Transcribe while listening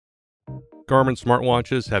Garmin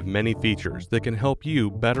smartwatches have many features that can help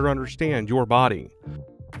you better understand your body.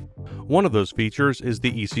 One of those features is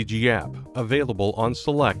the ECG app, available on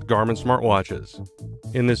select Garmin smartwatches.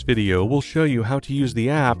 In this video, we'll show you how to use the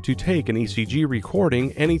app to take an ECG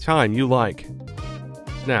recording anytime you like.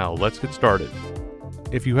 Now, let's get started.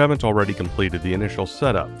 If you haven't already completed the initial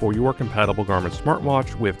setup for your compatible Garmin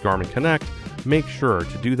smartwatch with Garmin Connect, make sure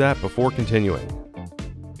to do that before continuing.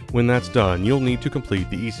 When that's done, you'll need to complete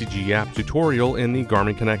the ECG app tutorial in the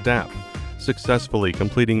Garmin Connect app. Successfully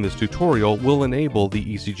completing this tutorial will enable the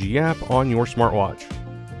ECG app on your smartwatch.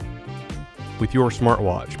 With your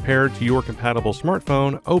smartwatch paired to your compatible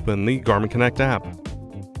smartphone, open the Garmin Connect app.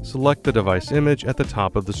 Select the device image at the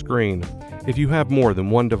top of the screen. If you have more than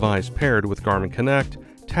one device paired with Garmin Connect,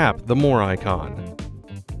 tap the More icon.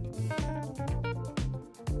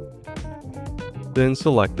 Then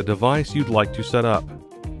select the device you'd like to set up.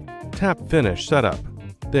 Tap Finish Setup.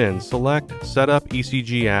 Then select Set Up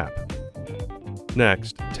ECG App.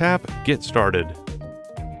 Next, tap Get Started.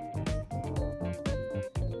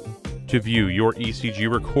 To view your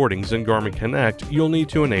ECG recordings in Garmin Connect, you'll need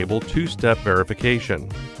to enable two-step verification.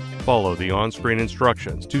 Follow the on-screen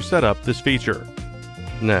instructions to set up this feature.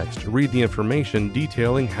 Next, read the information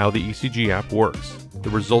detailing how the ECG app works, the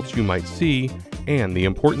results you might see, and the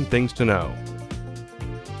important things to know.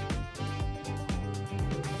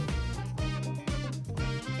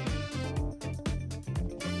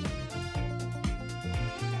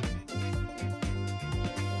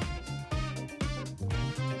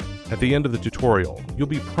 At the end of the tutorial, you'll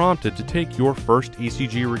be prompted to take your first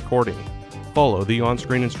ECG recording. Follow the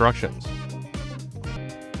on-screen instructions.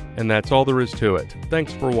 And that's all there is to it.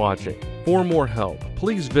 Thanks for watching. For more help,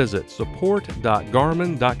 please visit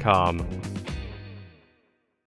support.garmin.com.